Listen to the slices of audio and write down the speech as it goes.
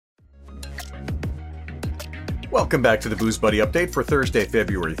Welcome back to the Booze Buddy Update for Thursday,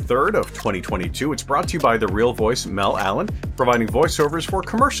 February 3rd of 2022. It's brought to you by The Real Voice, Mel Allen, providing voiceovers for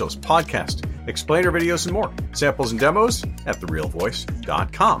commercials, podcasts, explainer videos, and more. Samples and demos at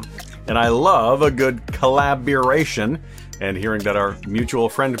therealvoice.com. And I love a good collaboration, and hearing that our mutual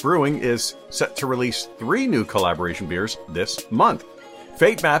friend Brewing is set to release 3 new collaboration beers this month.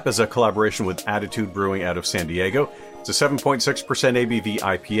 Fate Map is a collaboration with Attitude Brewing out of San Diego. It's a 7.6% ABV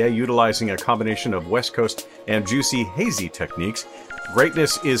IPA utilizing a combination of West Coast and juicy hazy techniques.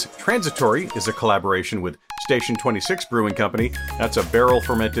 Greatness is Transitory is a collaboration with Station 26 Brewing Company. That's a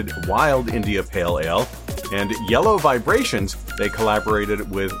barrel-fermented wild India Pale Ale. And Yellow Vibrations, they collaborated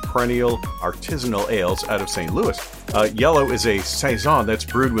with Perennial Artisanal Ales out of St. Louis. Yellow is a saison that's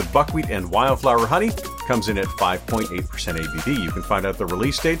brewed with buckwheat and wildflower honey. Comes in at 5.8% ABV. You can find out the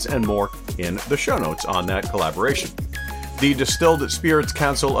release dates and more in the show notes on that collaboration. The Distilled Spirits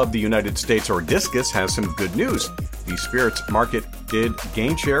Council of the United States, or DISCUS, has some good news. The spirits market did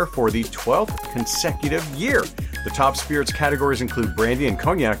gain share for the 12th consecutive year. The top spirits categories include brandy and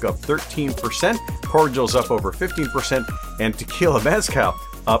cognac up 13%, cordials up over 15%, and tequila mezcal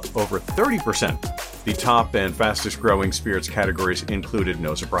up over 30%. The top and fastest growing spirits categories included,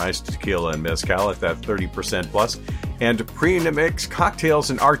 no surprise, tequila and mezcal at that 30% plus, and pre-mixed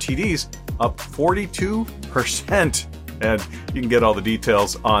cocktails and RTDs up 42%. And you can get all the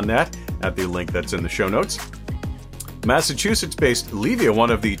details on that at the link that's in the show notes. Massachusetts-based LEVIA, one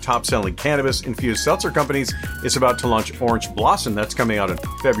of the top-selling cannabis-infused seltzer companies, is about to launch Orange Blossom. That's coming out on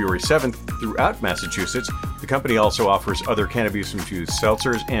February 7th throughout Massachusetts. The company also offers other cannabis-infused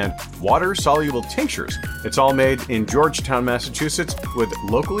seltzers and water-soluble tinctures. It's all made in Georgetown, Massachusetts, with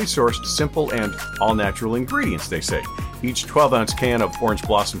locally sourced, simple, and all-natural ingredients, they say. Each 12-ounce can of Orange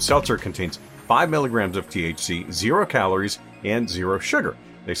Blossom seltzer contains 5 milligrams of THC, 0 calories, and 0 sugar.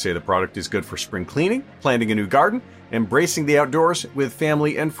 They say the product is good for spring cleaning, planting a new garden, embracing the outdoors with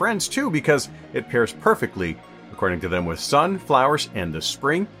family and friends too, because it pairs perfectly, according to them, with sun, flowers, and the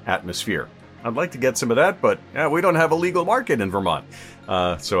spring atmosphere. I'd like to get some of that, but we don't have a legal market in Vermont.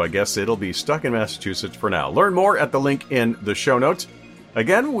 So I guess it'll be stuck in Massachusetts for now. Learn more at the link in the show notes.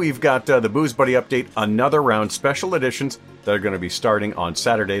 Again, we've got the Booze Buddy Update, another round special editions that are going to be starting on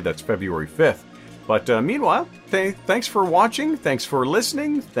Saturday. That's February 5th. But meanwhile, thanks for watching, thanks for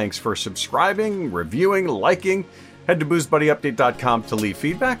listening, thanks for subscribing, reviewing, liking. Head to boozebuddyupdate.com to leave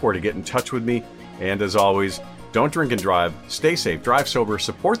feedback or to get in touch with me. And as always, don't drink and drive, stay safe, drive sober,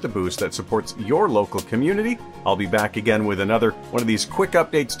 support the booze that supports your local community. I'll be back again with another one of these quick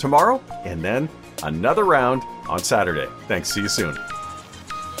updates tomorrow, and then another round on Saturday. Thanks, see you soon.